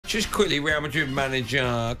Just quickly, Real Madrid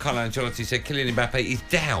manager Carlo Ancelotti said Kylian Mbappe is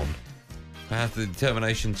down. But has the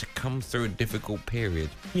determination to come through a difficult period.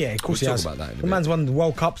 Yeah, of course he has. Talk about that in a the bit. man's won the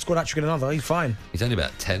World Cup, scored hat-trick in another. He's fine. He's only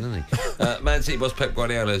about 10, isn't he? Man City boss Pep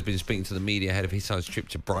Guardiola has been speaking to the media ahead of his side's trip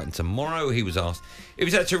to Brighton tomorrow. He was asked if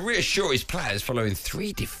he's had to reassure his players following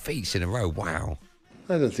 3 defeats in a row. Wow.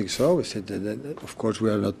 I don't think so. We said that of course, we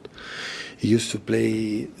are not used to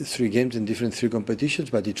play 3 games in different 3 competitions,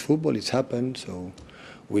 but it's football, it's happened, so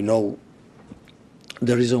we know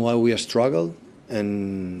the reason why we are struggle.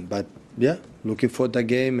 But yeah, looking for that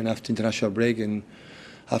game and after international break, and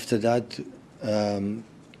after that, a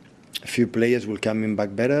few players will come in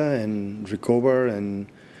back better and recover, and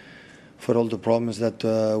for all the problems that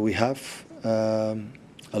we have, a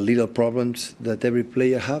little problems that every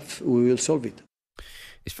player have, we will solve it.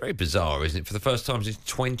 It's very bizarre, isn't it? For the first time since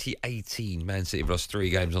 2018, Man City have lost 3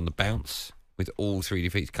 games on the bounce, with all 3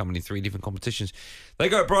 defeats coming in 3 different competitions. They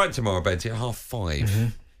go at Brighton tomorrow, Benty, at 5:30.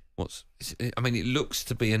 Mm-hmm. It looks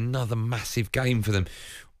to be another massive game for them.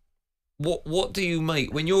 What do you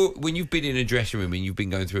make when you've been in a dressing room and you've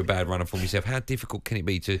been going through a bad run of form yourself? How difficult can it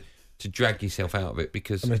be to drag yourself out of it?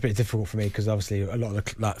 Because it's pretty difficult for me because obviously a lot of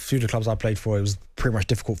a few of the clubs I played for, it was pretty much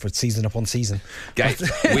difficult for season upon season,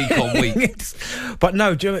 week on week. But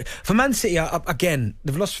no, for Man City again,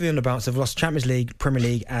 they've lost 3 on the bounce. They've lost Champions League, Premier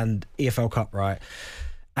League, and EFL Cup, right?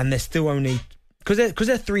 And they're still only because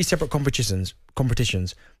they're 3 separate competitions.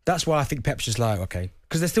 That's why I think Pep's just like, okay,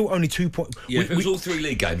 because they're still only 2 points. Yeah, if it was all 3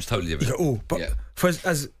 league games, totally different. For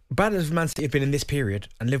as bad as Man City have been in this period,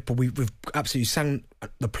 and Liverpool, we've absolutely sang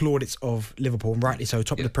the plaudits of Liverpool, and rightly so,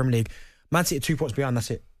 top of the Premier League. Man City are 2 points behind, that's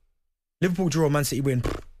it. Liverpool draw, Man City win,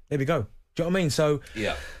 there we go. Do you know what I mean? So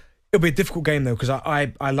yeah, it'll be a difficult game though, because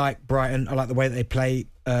I like Brighton, I like the way that they play.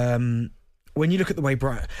 When you look at the way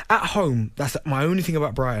Brighton, at home, that's my only thing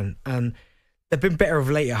about Brighton, and they've been better of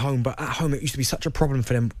late at home, but at home it used to be such a problem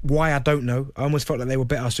for them. Why, I don't know. I almost felt like they were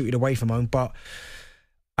better suited away from home, but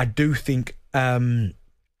I do think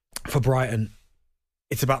for Brighton,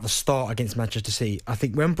 it's about the start against Manchester City. I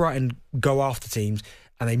think when Brighton go after teams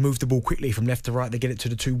and they move the ball quickly from left to right, they get it to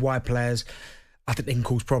the 2 wide players, I think they can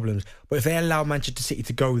cause problems. But if they allow Manchester City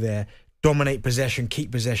to go there, dominate possession,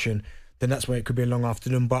 keep possession, then that's where it could be a long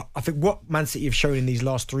afternoon. But I think what Man City have shown in these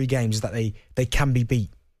last 3 games is that they can be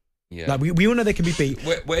beat. Yeah. Like we all know they can be beat.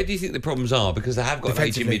 Where do you think the problems are? Because they have got an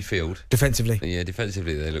aging midfield. Defensively. Yeah,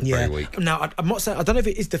 defensively they look very weak. Now, I'm not saying, I don't know if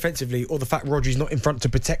it is defensively or the fact Rodri's not in front to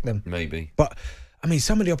protect them. Maybe. But,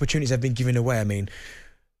 some of the opportunities have been given away.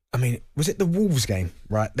 Was it the Wolves game,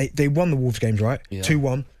 right? They won the Wolves games, right? Yeah.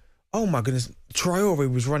 2-1. Oh my goodness. Traore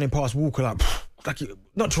was running past Walker Wolves,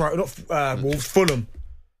 Fulham.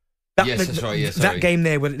 That's right. Yeah, sorry. That game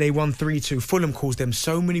there where they won 3-2, Fulham caused them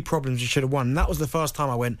so many problems they should have won. And that was the first time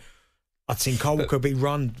I went, I'd seen Kyle Walker be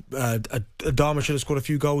run, Adama should have scored a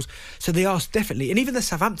few goals. So they are definitely, and even the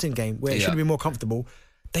Southampton game where it should have been more comfortable,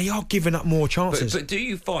 they are giving up more chances. But do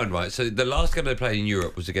you find, right, so the last game they played in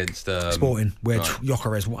Europe was against Sporting, where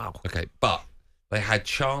Gyökeres, wow. Okay, but they had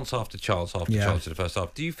chance after chance after chance in the first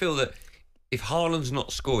half. Do you feel that if Haaland's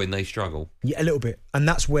not scoring, they struggle? Yeah, a little bit. And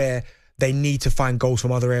that's where they need to find goals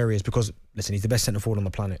from other areas because, listen, he's the best centre forward on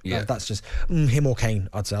the planet. Yeah. That's just him or Kane,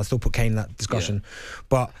 I'd say. I'd still put Kane in that discussion. Yeah.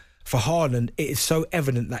 But for Haaland, it is so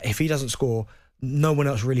evident that if he doesn't score, no one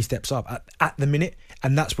else really steps up at the minute.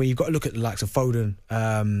 And that's where you've got to look at the likes of Foden,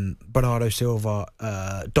 Bernardo Silva,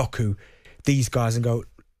 Doku, these guys and go,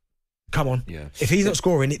 come on. Yeah. If he's not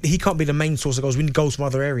scoring, he can't be the main source of goals. We need goals from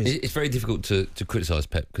other areas. It's very difficult to criticise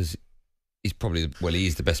Pep because he's probably, he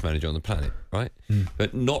is the best manager on the planet, right? Mm.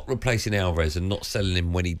 But not replacing Alvarez and not selling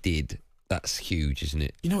him when he did, that's huge, isn't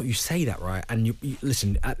it? You know what, you say that, right? And you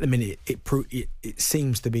listen, at the minute, it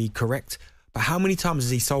seems to be correct. But how many times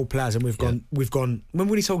has he sold players and we've gone, when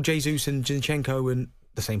he sold Jesus and Zinchenko and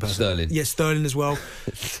the same person? Sterling. Yeah, Sterling as well.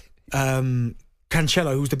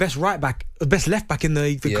 Cancelo, who's the best best left back in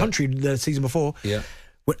the country the season before. Yeah.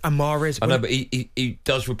 And Mahrez. I know, but he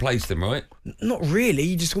does replace them, right? Not really.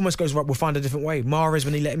 He just almost goes, right, we'll find a different way. Mahrez,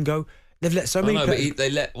 when he let him go, they've let so many players. But they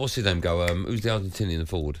let, what's his name go? Who's the Argentinian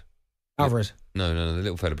forward? Alvarez. No, the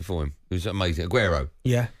little fella before him. He was amazing. Aguero.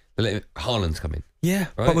 Yeah. They let him, Haaland's come in. Yeah,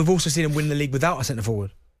 right? But we've also seen him win the league without a centre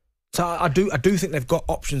forward. So I do think they've got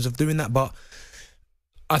options of doing that, but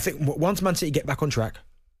I think once Man City get back on track,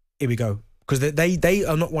 here we go. Because they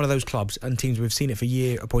are not one of those clubs and teams, we've seen it for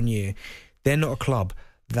year upon year, they're not a club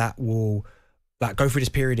that will go through this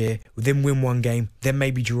period here, then win one game, then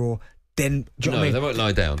maybe draw, then... Do you know what I mean? They won't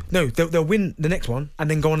lie down. No, they'll win the next one and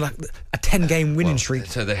then go on a 10-game winning streak.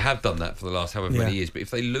 So they have done that for the last however many years, but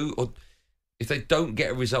if they lose... if they don't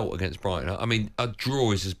get a result against Brighton, I mean, a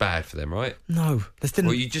draw is as bad for them, right? No,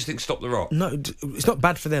 Or you just think stop the rot? No, it's not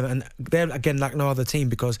bad for them, and they're again like no other team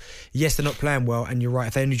because yes, they're not playing well, and you're right.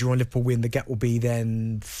 If they only draw and Liverpool win, the gap will be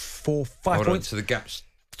then 4, 5 points. So the gap's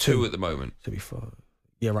 2 at the moment. Should be 4.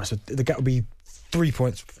 Yeah, right. So the gap will be 3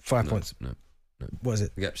 points, 5 points. No. What is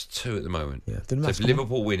it? The gap's 2 at the moment. Yeah. So if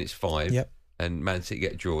Liverpool win, it's 5. Yep. And Man City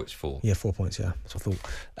get a draw, it's 4. Yeah, 4 points. Yeah, that's what I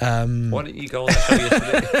thought. Why didn't you go on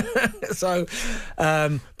that show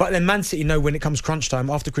yesterday? But then Man City know when it comes crunch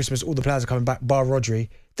time after Christmas, all the players are coming back. Bar Rodri,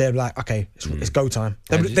 they're like, okay, it's go time.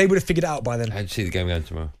 They would have figured it out by then. How do you see the game going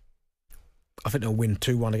tomorrow? I think they'll win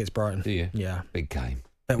 2-1 against Brighton. Do you? Yeah, big game.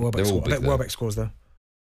 I bet Welbeck scores though.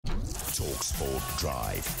 talkSPORT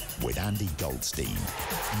Drive with Andy Goldstein.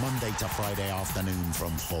 Monday to Friday afternoon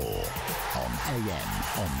from 4 on AM,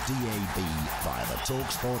 on DAB, via the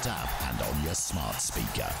talkSPORT app and on your smart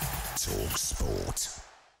speaker. talkSPORT.